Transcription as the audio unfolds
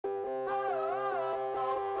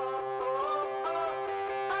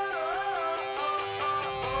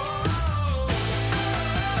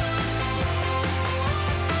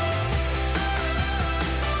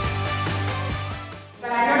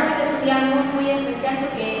muy especial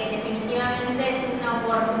porque definitivamente es una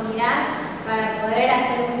oportunidad para poder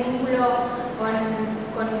hacer un vínculo con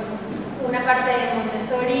una parte de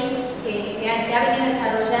Montessori que se ha venido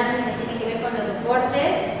desarrollando y que tiene que ver con los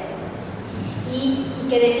deportes, y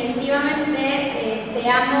que definitivamente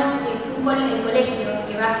seamos el colegio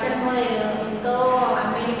que va a ser modelo en toda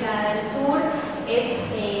América del Sur. Es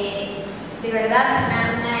de verdad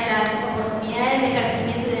una de las oportunidades de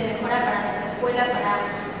crecimiento y de mejora para nuestra escuela,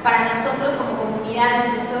 para nosotros como comunidad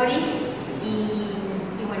Montessori.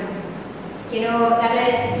 Y bueno, quiero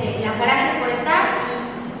darles las gracias por estar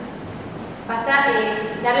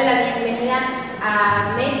y darle la bienvenida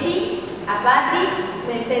a Mechi, a Patri,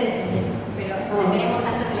 Mercedes también, pero la queremos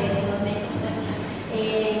tanto que le decimos Mechi.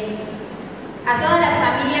 A todas las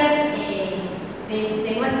familias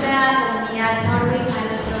de nuestra comunidad Noordwijk, a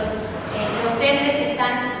nuestros docentes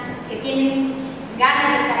que tienen ganas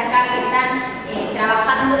de estar acá, que están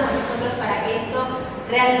trabajando con nosotros para que esto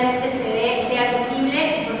realmente sea visible,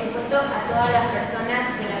 y por supuesto a todas las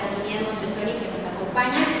personas de la comunidad Montessori que nos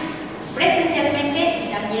acompañan presencialmente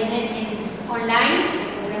y también online, que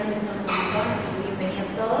seguramente son un montón.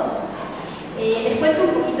 Bienvenidos todos. Les cuento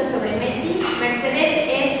un poquito sobre Mechi. Mercedes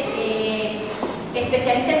es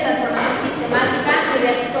especialista en transformación sistemática y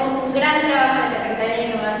realizó un gran trabajo en la Secretaría de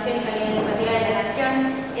Innovación y Calidad Educativa de la Nación.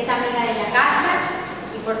 Es amiga de la casa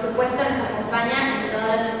y por supuesto nos acompaña en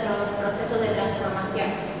todos nuestros procesos de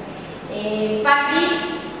transformación.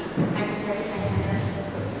 Patri, I'm sorry,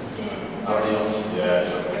 Geranios, yeah,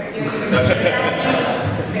 it's okay. I'm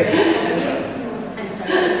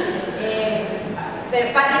sorry. Pero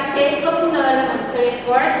Patri es cofundador de Montessori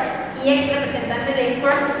Sports y ex representante del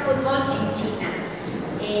Cruyff Fútbol en China.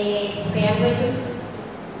 Okay, I'm going to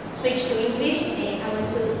switch to English. I want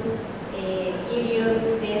to give you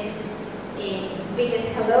this biggest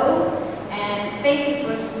hello and thank you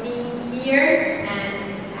for being here.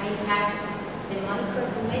 And I pass the microphone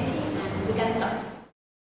to Mechi and we can start.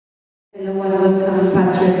 Hello and welcome,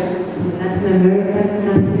 Patrick, to Latin America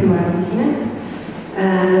and to Argentina.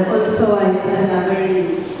 And also I send a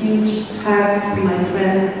very huge hug to my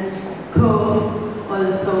friend,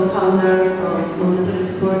 also founder of Montessori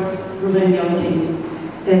Sports, Ruben.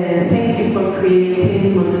 Thank you for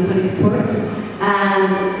creating Montessori Sports.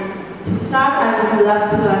 And to start, I would love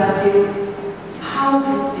to ask you, how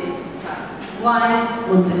did this start? Why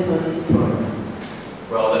Montessori Sports?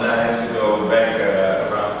 Well, then I have to go back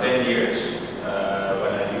around 10 years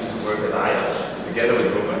when I used to work at Ajax together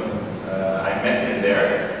with Ruben. I met him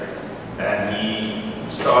there and he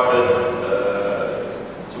started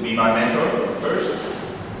to be my mentor first,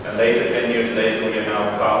 and later, 10 years later, we are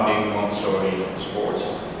now founding Montessori Sports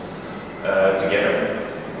together.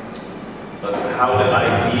 But how the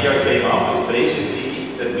idea came up is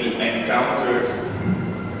basically that we encountered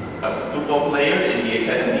a football player in the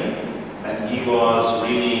academy, and he was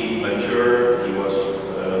really mature, he was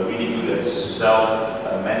really good at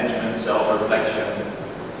self-management, self-reflection.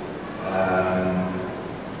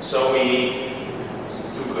 So we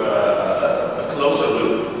took a closer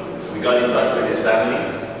look. We got in touch with his family,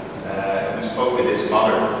 and we spoke with his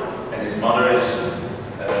mother. And his mother is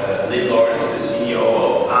Lynn Lawrence, the CEO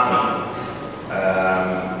of AMI.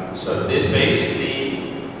 So this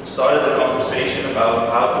basically started a conversation about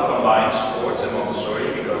how to combine sports and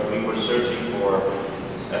Montessori, because we were searching for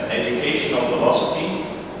an educational philosophy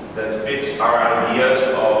that fits our ideas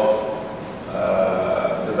of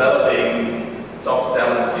developing top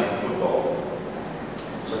talent in football.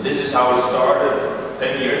 So this is how it started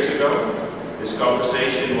 10 years ago. This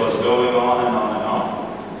conversation was going on and on and on.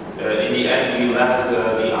 In the end, we left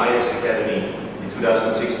the Ajax Academy in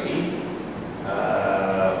 2016,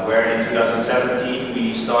 where in 2017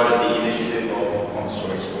 we started the initiative of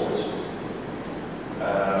Montessori Sports.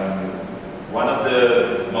 One of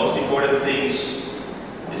the most important things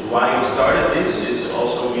is why we started this is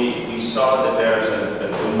also we saw that there's a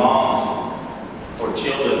demand for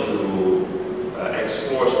children to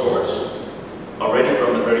explore sports already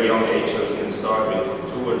from a very young age. So you can start with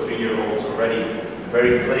 2 or 3 year olds already,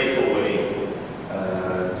 very playful way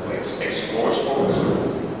to explore sports.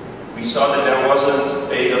 We saw that there wasn't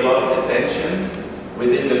paid a lot of attention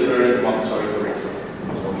within the current Montessori curriculum.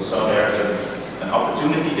 So we saw there's an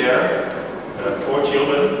opportunity there for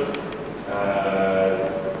children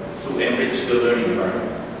to enrich the learning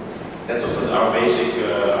environment. That's also our basic,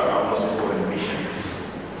 our most important mission.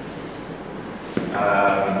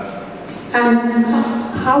 And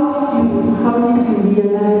how did you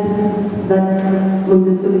realize that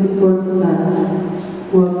Montessori Sports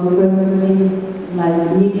was firstly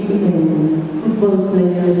like needing football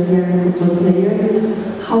players, young football players?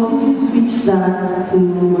 How did you switch switch that to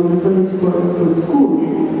Montessori sports for schools,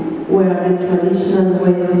 where the traditional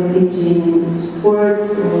way of teaching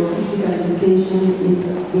sports or physical education is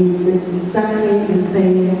exactly the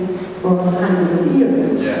same for 100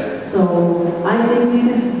 years. Yeah. So I think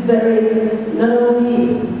this is very, not only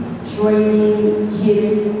training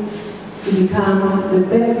kids to become the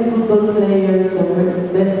best football players or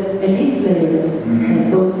the best elite players,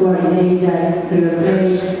 those who are in Ajax,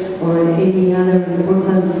 or any other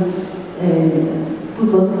important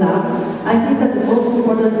football club. I think that the most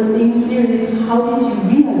important thing here is how did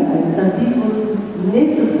you realize that this was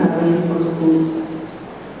necessary for schools?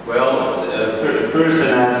 Well, first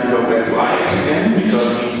then I have to go back to Ajax again,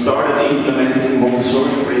 because we started implementing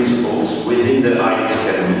Montessori principles within the Ajax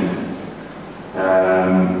Academy.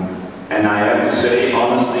 And I have to say,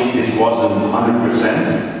 honestly, this wasn't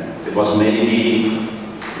 100%. It was maybe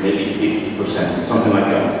 50%, something like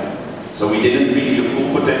that. So we didn't reach the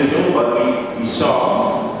full potential, but we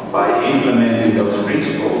saw by implementing those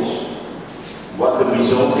principles what the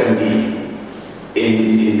result can be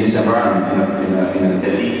in this environment, in an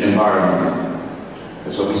elite environment.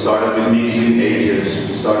 And so we started with mixing ages.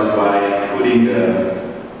 We started by putting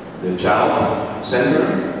the child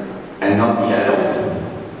center and not the adult.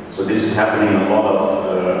 So this is happening a lot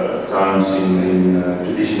of times in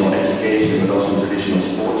traditional education, but also in traditional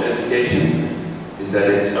sports education, is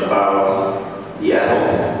that it's about the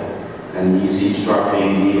adult, and he is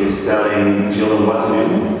instructing, he is telling children what to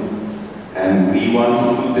do, and we want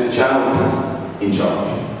to put the child in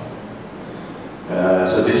charge.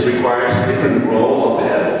 So this requires a different role of the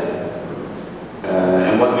adult.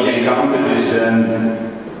 And what we encountered is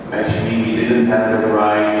actually we didn't have the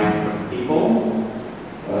right people,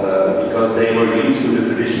 because they were used to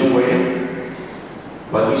the traditional way.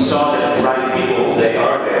 But we saw that the right people, they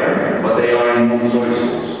are there, but they are in Montessori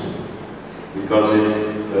schools. Because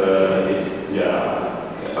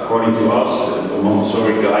according to us, the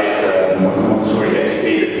Montessori guy, the Montessori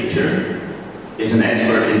educated teacher, is an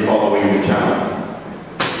expert in following the child.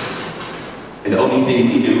 And the only thing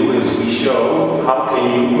we do is we show how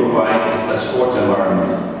can you provide a sports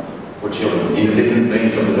environment for children in the different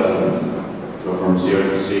planes of development. So from 0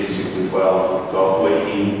 to 6, 6 to 12, 12 to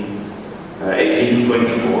 18, 18 to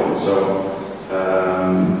 24. So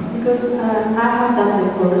because I have done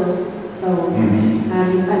the course, so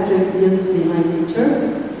Patrick used to be my teacher.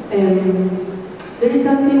 There is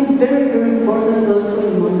something very, very important also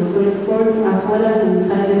in Montessori sports, as well as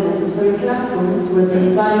inside the Montessori classrooms, where the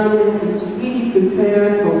environment is really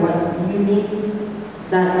prepared for what you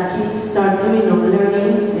need that kids start doing or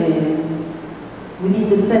learning within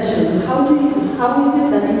the session. How is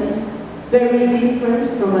it that it's very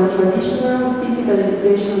different from a traditional physical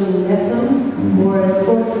education lesson or a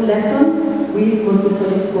sports lesson with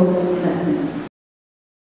Montessori sports lesson?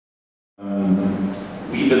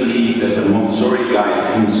 We believe that the Montessori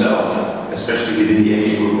guy himself, especially within the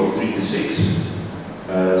age group of 3 to 6,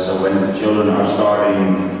 so when the children are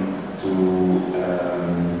starting to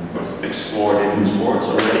explore different sports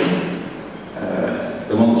already,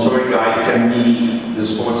 the Montessori guide can be the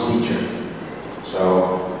sports teacher.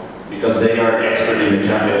 So, because they are expert in the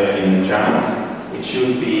child, it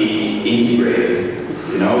should be integrated,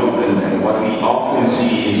 you know. And what we often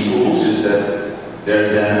see in schools is that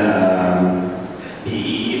there's then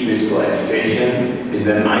PE, physical education, is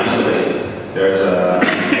then isolated. There's an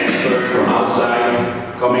expert from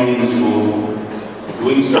outside coming into school,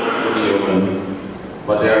 doing stuff for children,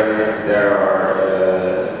 but there are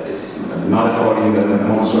it's not according to the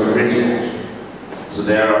Montessori principles. So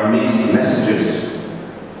there are mixed messages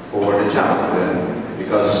for the child,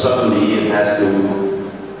 because suddenly it has to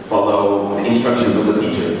follow the instructions of the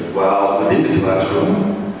teacher. While within the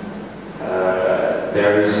classroom,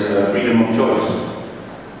 there is freedom of choice.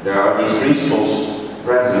 There are these principles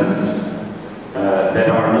present that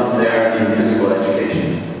are not there in physical education.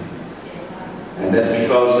 And that's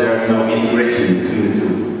because there's no integration between the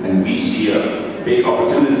two. And we see a big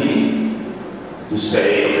opportunity to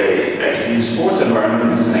say, okay, actually the sports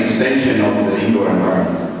environment is an extension of the indoor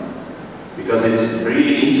environment. Because it's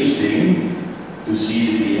really interesting to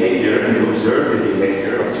see the behavior and to observe the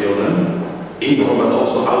behavior of children indoor but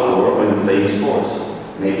also outdoor when playing sports.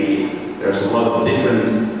 Maybe there's a lot of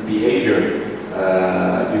different behavior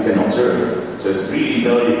you can observe. So it's really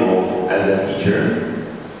valuable as a teacher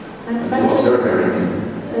to observe everything.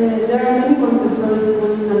 There are many Montessori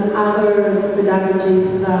schools and other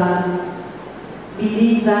pedagogies that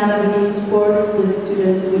believe that within sports the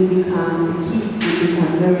students will become, the kids will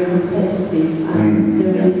become very competitive, and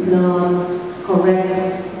there is no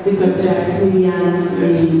correct because they are too young to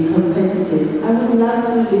be competitive. I would love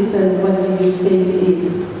to listen what do you think is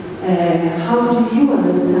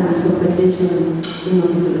in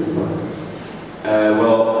Montessori sports?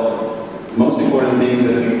 Well, most important thing is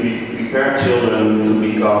that we prepare children to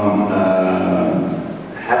become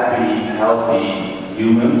happy, healthy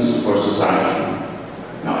humans for society.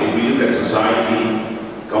 Now, if we look at society,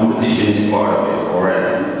 competition is part of it, or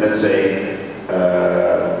let's say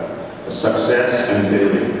success and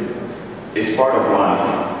failure. It's part of life.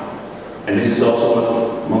 And this is also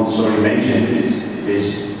what Montessori mentioned, is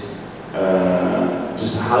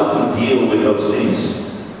just how to deal with those things.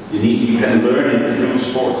 You can learn it through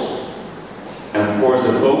sports. And of course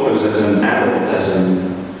the focus as an adult,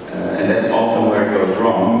 and that's often where it goes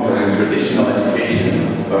wrong, because in traditional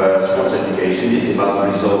education, sports education, it's about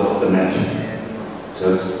the result of the match.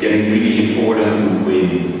 So it's getting really important to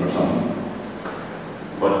win or something.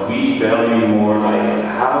 But we value more like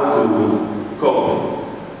how to cope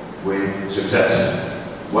with success.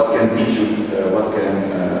 What can teach you, what can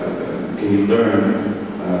you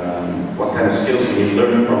learn, what kind of skills can you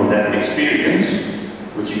learn from that experience,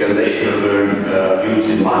 which you can later learn use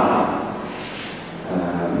in life.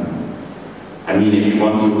 I mean, if you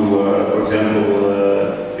want to, for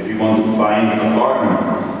example, if you want to find a partner,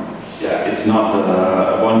 yeah, it's not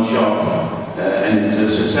a one shot and it's a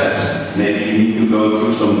success. Maybe you need to go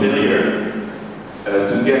through some failure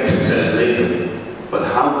to get success later. But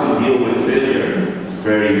how to deal with failure is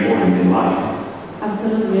very important in life.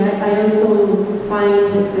 Absolutely. I also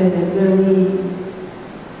find very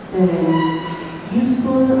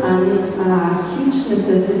useful, and it's a huge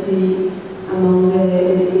necessity among the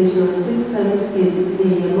educational systems in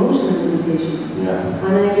the emotional education. Yeah.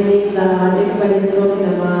 And I believe that everybody is talking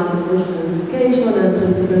about emotional education and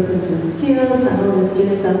 21st century skills and all the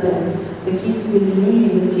skills that the kids will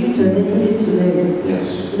need in the future. They need it today.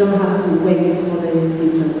 Yes. You don't have to wait for the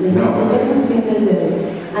future. They need it every single day.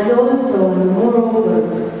 And also, moreover,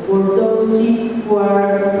 for those kids who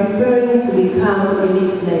are preparing to become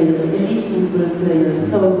elite players, elite football players.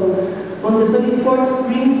 So Montessori Sports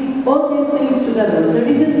brings all these things together. There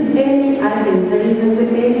isn't any, I think, there isn't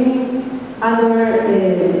any other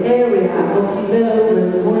area of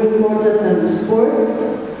development more important than sports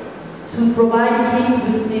to provide kids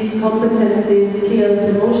with these competencies, skills,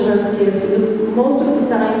 emotional skills, because most of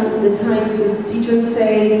the times the teachers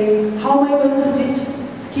say, how am I going to teach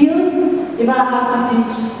skills if I have to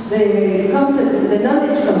teach the content, the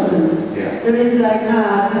knowledge content? Yeah. There is like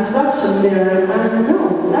a disruption there, and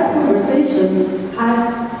no, that conversation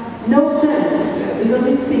has no sense, because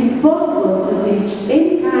it's impossible to teach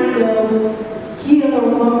any kind of skill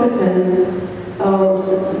or competence,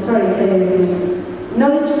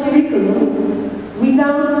 knowledge curriculum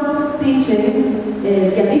without teaching the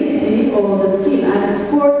ability or the skill. And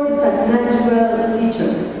sports is a natural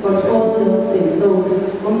teacher for all those things. So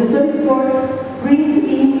Montessori Sports brings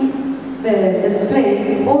in the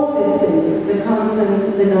space, all these things, the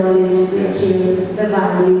content, the knowledge, the skills, the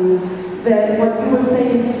values. What you were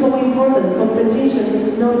saying is so important. Competition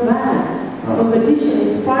is not bad. Competition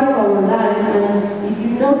is part of our life, and if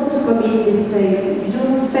you don't commit mistakes, if you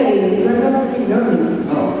don't fail, you're not really learning.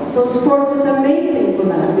 No. So sports is amazing for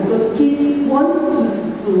that, because kids want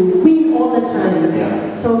to win all the time.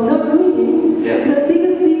 Yeah. So not winning is the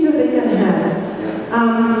biggest teacher they can have.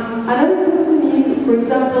 Another question is, for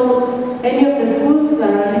example, any of the schools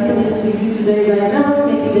that are listening to you today right now,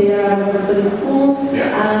 maybe they are a Montessori school,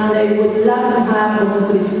 and they would love to have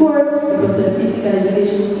Montessori Sports, because a physical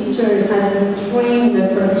education teacher has been trained in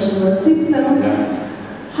a traditional system.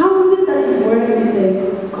 How is it that it works if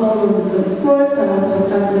they call Montessori Sports, I want to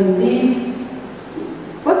start doing this?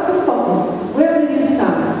 What's the focus? Where do you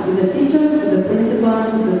start? With the teachers, with the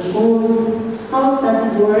principals, with the school? How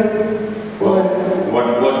does it work? Well,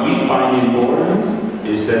 what we find important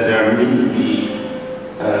is that there need to be,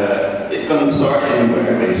 it can start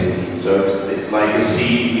anywhere basically. So it's like a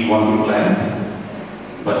seed we want to plant.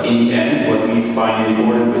 But in the end, what we find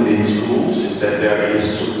important within schools is that there is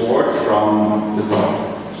support from the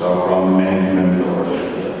top. So from management or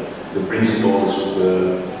the principals,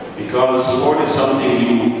 because sport is something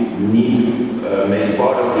you need to make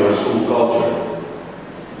part of your school culture.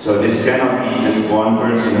 So this cannot be just one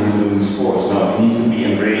person doing sports. No, it needs to be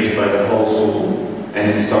embraced by the whole school, and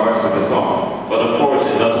it starts with the top. But of course,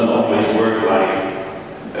 it doesn't always work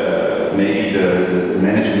like maybe the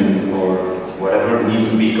management or whatever needs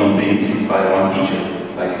to be convinced by one teacher.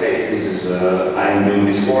 Like, hey, this is I'm doing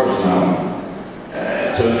this course now.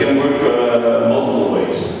 So it can work multiple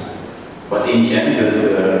ways. But in the end,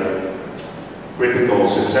 the critical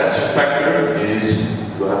success factor is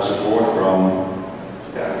to have support from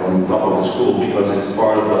the top of the school, because it's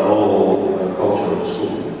part of the whole culture of the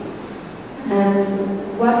school.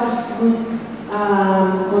 And what would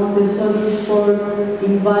Montessori sport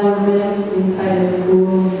environment inside the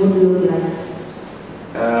school would look like?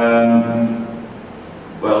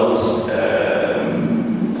 Well,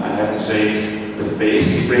 I have to say the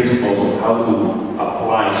basic principles of how to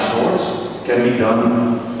apply sports can be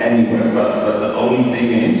done anywhere, but the only thing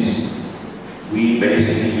is we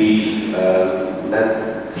basically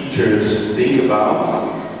let teachers think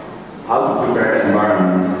about how to prepare the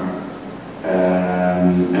environment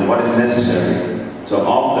and what is necessary. So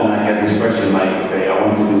often I get this question like, okay, I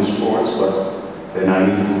want to do sports, but then I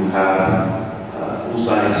need to have a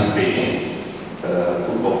full-size pitch,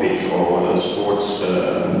 football pitch or a sports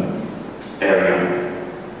area.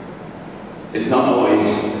 It's not always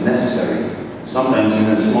necessary. Sometimes in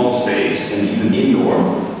a small space and even indoor,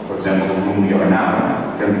 for example the room we are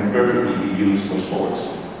now, can perfectly be used for sports.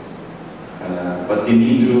 But you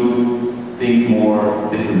need to think more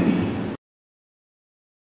differently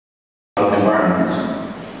about environments.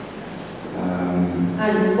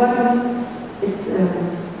 And what it's,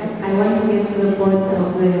 I want to get to the point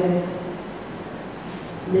of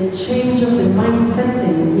the change of the mindset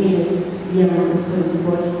needed to be a Montessori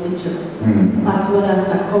sports teacher, as well as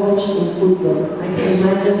a coach in football. I can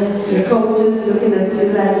imagine the coaches looking at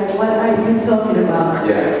you like, what are you talking about?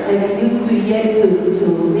 Yeah. I'm used to yet to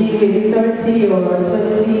be with 30 or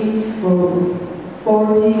 20 or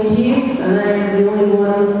 40 kids, and I'm the only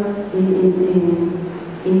one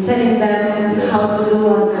in telling them how to do,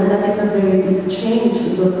 and that is a very big change,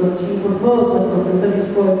 because what you propose, what Montessori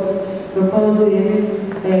Sports proposes,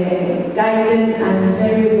 guided and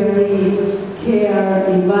very, very care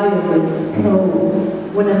environments. So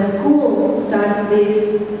when a school starts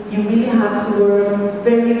this, you really have to work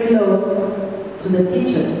very close to the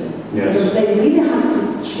teachers. Yes. Because they really have to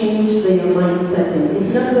change their mindset.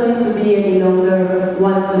 It's not going to be any longer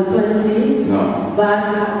 1 to 20, No.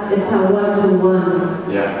 but it's a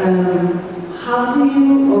 1-to-1. Yeah. How do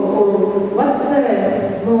you, or what's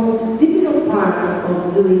the most difficult part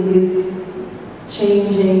of doing this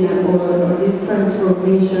changing or this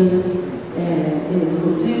transformation in the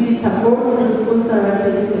school? Do you need support when the schools are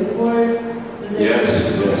taking the course?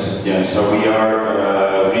 Yes. So we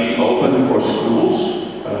are really open for schools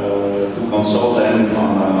to consult them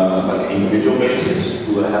on like individual basis,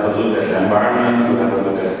 to have a look at the environment, to have a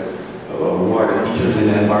look at who are the teachers in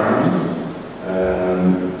the environment.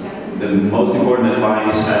 The most important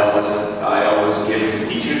advice I always give to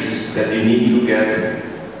teachers is that you need to get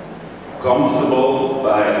comfortable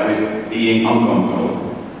with being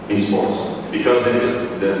uncomfortable in sports, because it's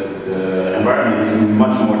the environment is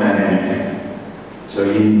much more dynamic. So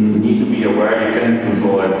you need to be aware you can't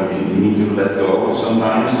control everything. You need to let go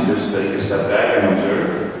sometimes and just take a step back and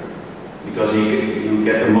observe, because you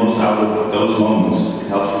get the most out of those moments. It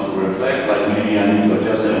helps you to reflect, like maybe I need to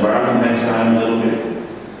adjust the environment next time a little bit.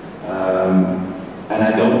 And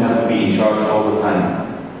I don't have to be in charge all the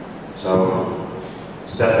time. So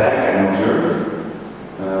step back and observe,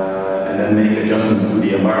 and then make adjustments to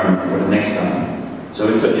the environment for the next time. So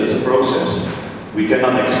it's a process. We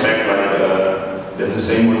cannot expect that's the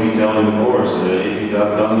same what we tell in the course. If you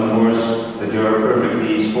have done the course, that you're a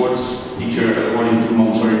perfectly sports teacher according to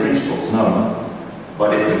Montessori principles. No,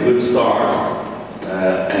 but it's a good start.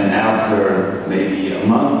 And after maybe a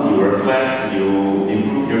month, you reflect, you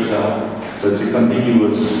improve yourself. So it's a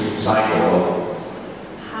continuous cycle.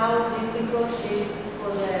 How difficult is for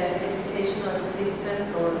the educational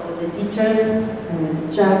systems or the teachers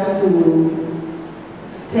just to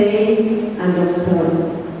stay and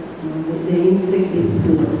observe? The instinct is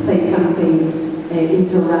to say something,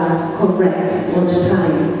 interrupt, correct all the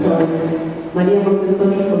time. So Maria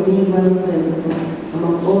Montessori, for me, one of them,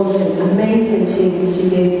 among all the amazing things she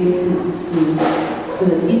gave to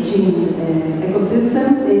the teaching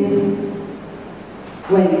ecosystem is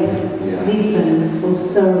wait, listen,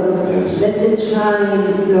 observe, let the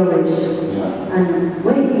child flourish, and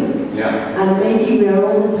wait. And maybe we are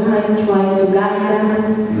all the time trying to guide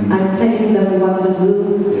them and telling them what to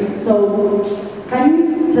do. So can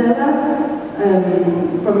you tell us,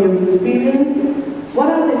 from your experience, what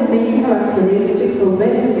are the main characteristics or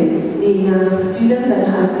benefits in a student that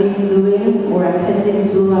has been doing or attending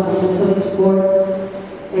to a Montessori sports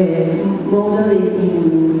model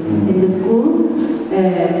in the school?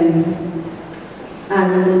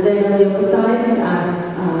 And then on the other side, as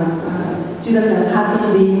a student that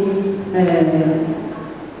hasn't been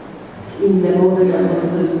in the model of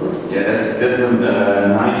Montessori sports. Yeah, that's a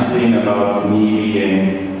nice thing about me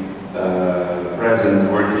being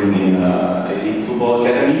present, working in elite football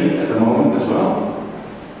academy at the moment as well,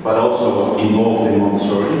 but also involved in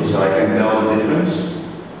Montessori, so I can tell the difference.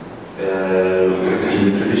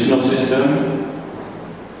 In the traditional system,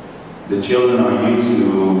 the children are used to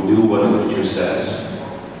do what the teacher says.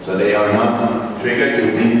 So they are not triggered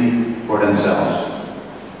to think for themselves.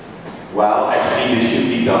 While actually this should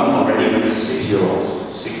be done already with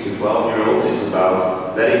 6-year-olds. 6 to 12-year-olds, it's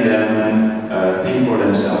about letting them think for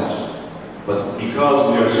themselves. But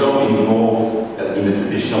because we are so involved in the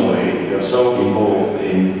traditional way, we are so involved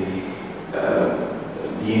in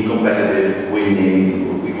being competitive,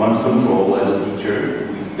 winning, we want control as a teacher,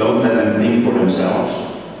 we don't let them think for themselves.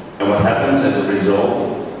 And what happens as a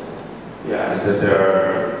result, yeah, is that there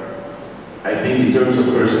are, I think in terms of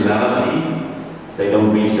personality, they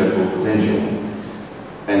don't reach their full potential.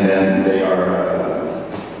 And then they are,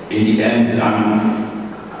 in the end,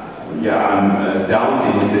 I'm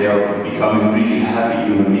doubting if they are becoming really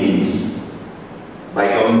happy human beings by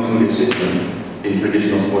going through the system in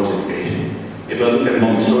traditional sports education. If I look at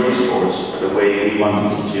Montessori sports, the way we want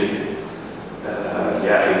to teach it,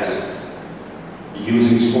 it's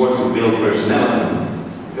using sports to build personality.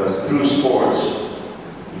 Because through sports,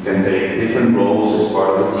 you can take different roles as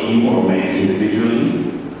part of a team or maybe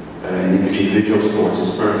individually. Individual sports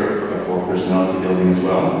is perfect for personality building as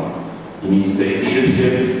well. You need to take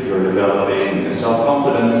leadership, you're developing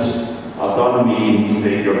self-confidence, autonomy, you need to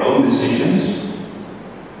take your own decisions.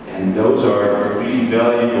 And those are really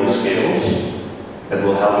valuable skills that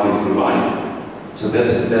will help you through life. So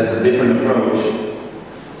that's a different approach.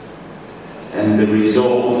 And the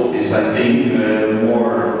result is, I think,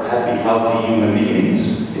 more happy, healthy human beings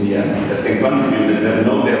in the end that can contribute and that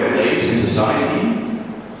know their place in society.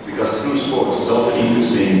 Because through sports, it's also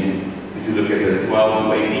interesting, if you look at the 12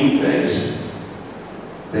 to 18 phase,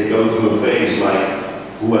 they go through a phase like,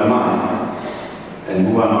 who am I? And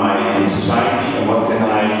who am I in society? And what can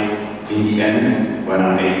I, in the end, when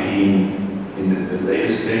I'm 18, in the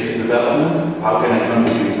latest stage of development, how can I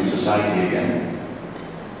contribute to society again?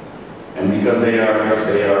 And because they are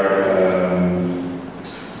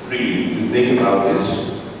free to think about this,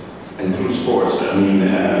 and through sports, I mean,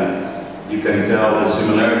 you can tell the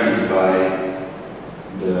similarities by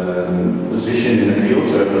the position in the field.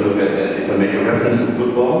 So if I look at, if I make a reference to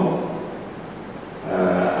football,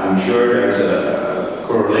 I'm sure there's a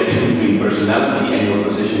correlation between personality and your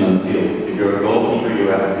position on the field. If you're a goalkeeper, you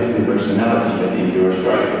have a different personality than if you're a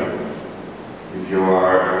striker. If you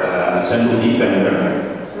are a central defender,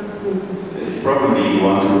 probably you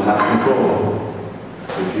want to have control.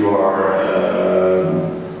 If you are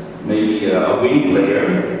maybe a wing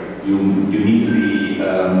player, you need to be,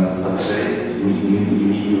 how to say, you need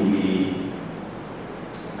to be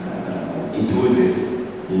intuitive.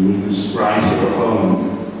 You need to surprise your opponent.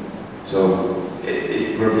 So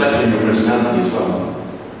it reflects in your personality as well.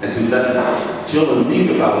 And to let children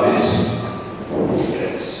think about this,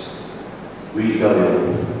 it's really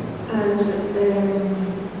valuable.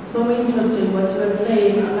 And so interesting what you are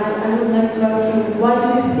saying. I would like to ask you, why do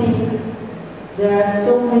you think there are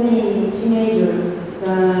so many teenagers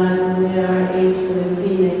that when they are age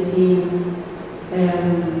 17, 18,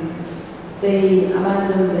 they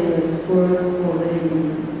abandon their sport or they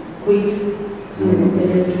quit to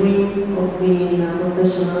their dream of being a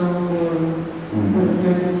professional or in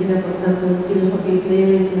Argentina, for example, field hockey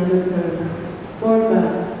players in another sport,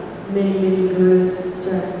 but many girls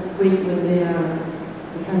just quit when they are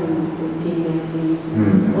becoming 18,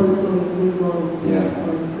 19, also in football. Yeah.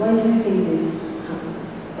 Why do you think this happens?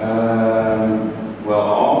 Well,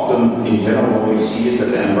 often in general what we see is that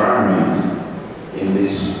the environment in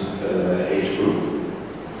this age group,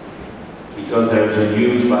 because there's a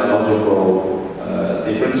huge biological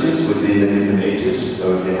differences within the different ages. So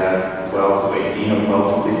if you have 12 to 18 or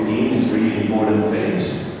 12 to 15, it's really important phase,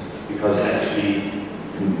 because actually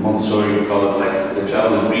in Montessori we call it like the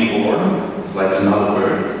child is reborn. It's like another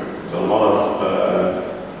birth. So a lot of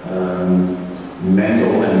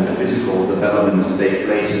mental and physical developments take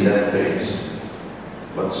place in that phase.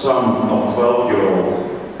 But some of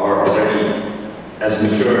 12-year-old are already as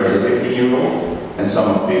mature as a 15-year-old, and some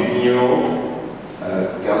of 15-year-old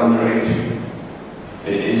calendar age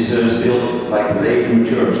is still like late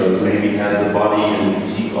mature, so it maybe has the body and the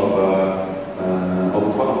physique of a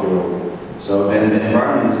 12-year-old. So then the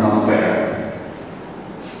environment is not fair.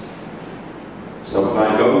 So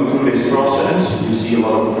by going through this process, you see a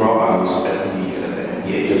lot of dropouts at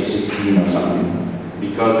the age of 16 or something.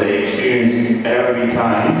 Because they experience every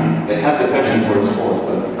time, they have the passion for the sport,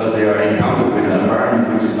 but because they are encountered with an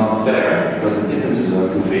environment which is not fair, because the differences are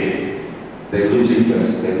too big, they lose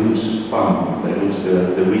interest, they lose fun, they lose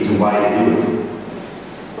the reason why they do it.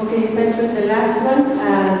 Okay, Patrick, the last one,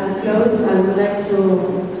 to close, I would like to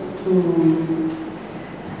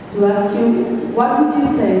ask you, what would you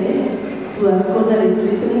say to a school that is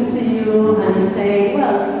listening to you and is saying,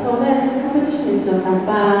 well, Thomas, are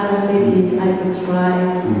bad, maybe I could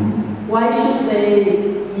try. Why should they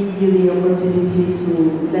give you the opportunity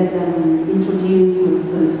to let them introduce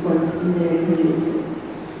Montessori sports in their community?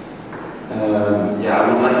 Yeah,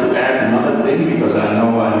 I would like to add another thing, because I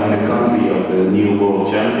know I'm in the country of the new world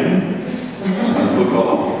champion in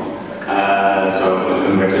football. So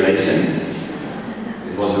congratulations.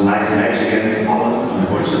 It was a nice match against Holland.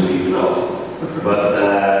 Unfortunately, we lost. But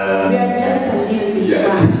we are just a little bit.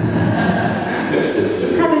 Yeah,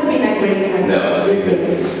 it haven't been a great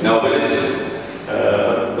match. No, but it's.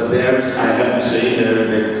 But there's, I have to say,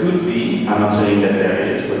 there could be. I'm not saying that there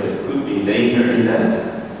is, but there could be danger in that,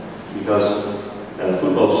 because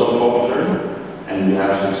football is so popular and you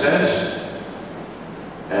have success.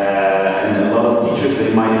 And a lot of teachers,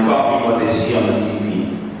 they might copy what they see on the TV.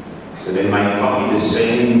 So they might copy the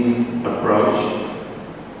same approach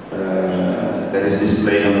that is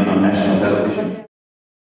displayed on national television.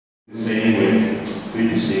 The same with 3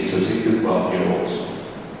 to 6 or 6 to 12-year-olds.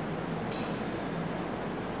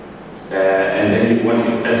 And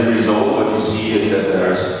then as a result, what you see is that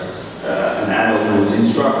there's an adult who is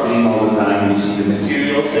instructing all the time. You see the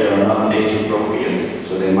materials, they are not age appropriate,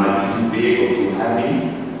 so they might be too big or too heavy.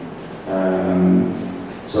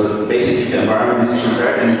 So basically the environment is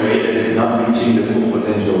prepared in a way that it's not reaching the full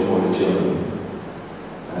potential for the children.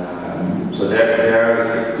 So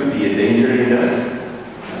there could be a danger in that.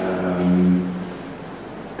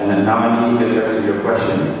 And then now I need to get back to your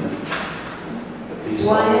question. Please.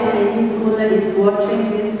 Why any school that is watching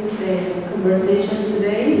this conversation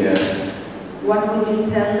today? Yes. What would you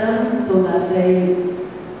tell them so that they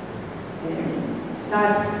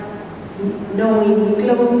start knowing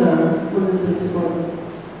closer Montessori sports?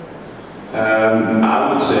 I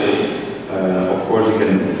would say, of course, you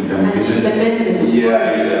can visit.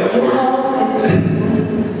 Yeah, of course.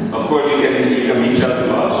 Of course, you can reach out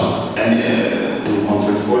to us and to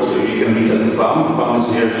Montessori Sports. You can reach out to FAM. FAM is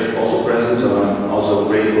here also present, so I'm also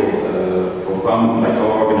grateful for FAM, like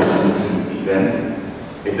organizing this event.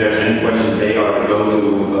 If there's any questions, they are the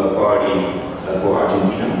go-to party for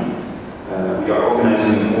Argentina. We are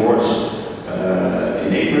organizing a course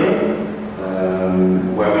in April,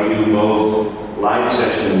 where we do both live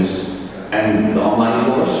sessions and the online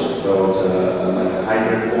course, so it's like a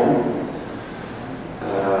hybrid form.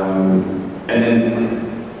 And then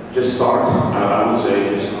just start, I would say,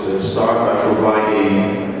 just start by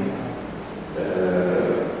providing,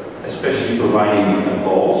 especially providing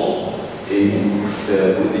balls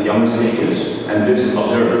with the youngest ages, and just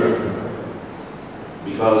observe.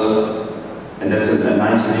 Because, and that's a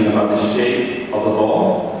nice thing about the shape of the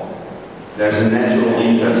ball, there's a natural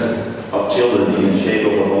interest of children in the shape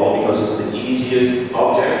of the ball because it's the easiest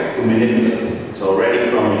object to manipulate. So already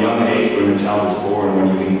from a young age, when a child is born,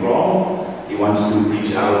 when he can crawl, he wants to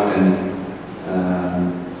reach out, and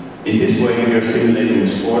in this way we are stimulating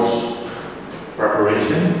sports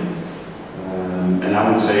preparation. And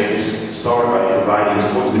I would say just start by providing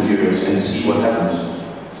sports materials and see what happens.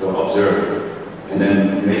 So observe. And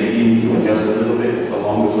then maybe you need to adjust a little bit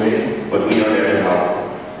along the way, but we are there to help.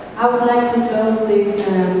 I would like to close this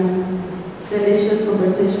delicious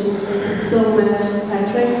conversation. Thank you so much,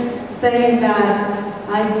 Patrick, saying that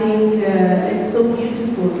I think it's so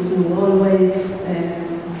beautiful to always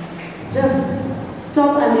just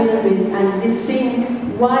stop a little bit and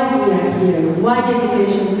rethink why we are here, why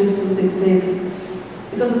education systems exist.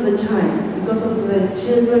 Because of the child, because of the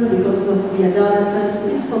children, because of the adolescents,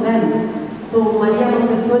 it's for them. So Maria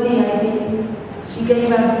Montessori, I think, she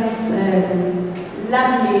gave us this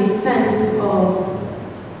lovely sense of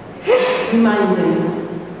reminding.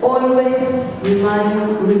 Always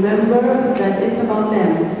remember that it's about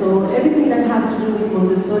them. So everything that has to do with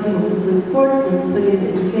Montessori, Montessori sports, Montessori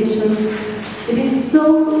education, it is so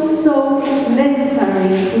necessary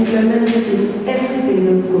to implement it in every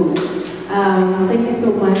single school. Thank you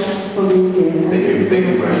so much for being here. Thank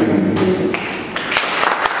you for having me.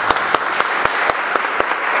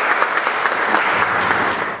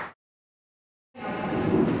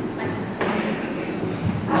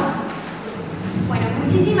 Bueno,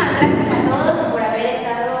 muchísimas gracias a todos por haber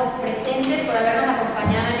estado presentes, por habernos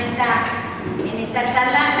acompañado en esta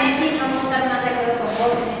charla. Mechi, no puedo estar más de acuerdo con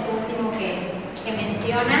vos en esto último que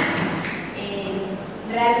mencionas.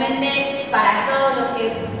 Realmente para todos los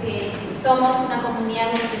que somos una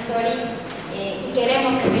comunidad Montessori y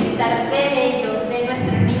queremos el bienestar de ellos, de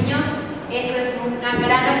nuestros niños, esto es una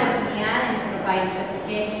gran oportunidad en nuestro país. Así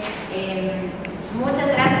que muchas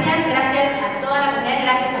gracias, gracias a toda la comunidad,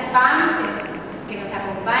 gracias a FAM que nos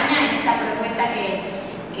acompaña en esta propuesta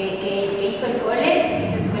que hizo el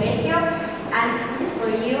colegio. And this is for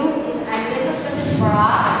you, and this is for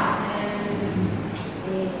us.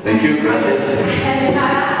 Thank you, gracias.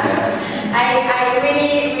 I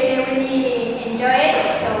really enjoy it,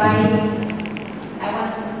 so I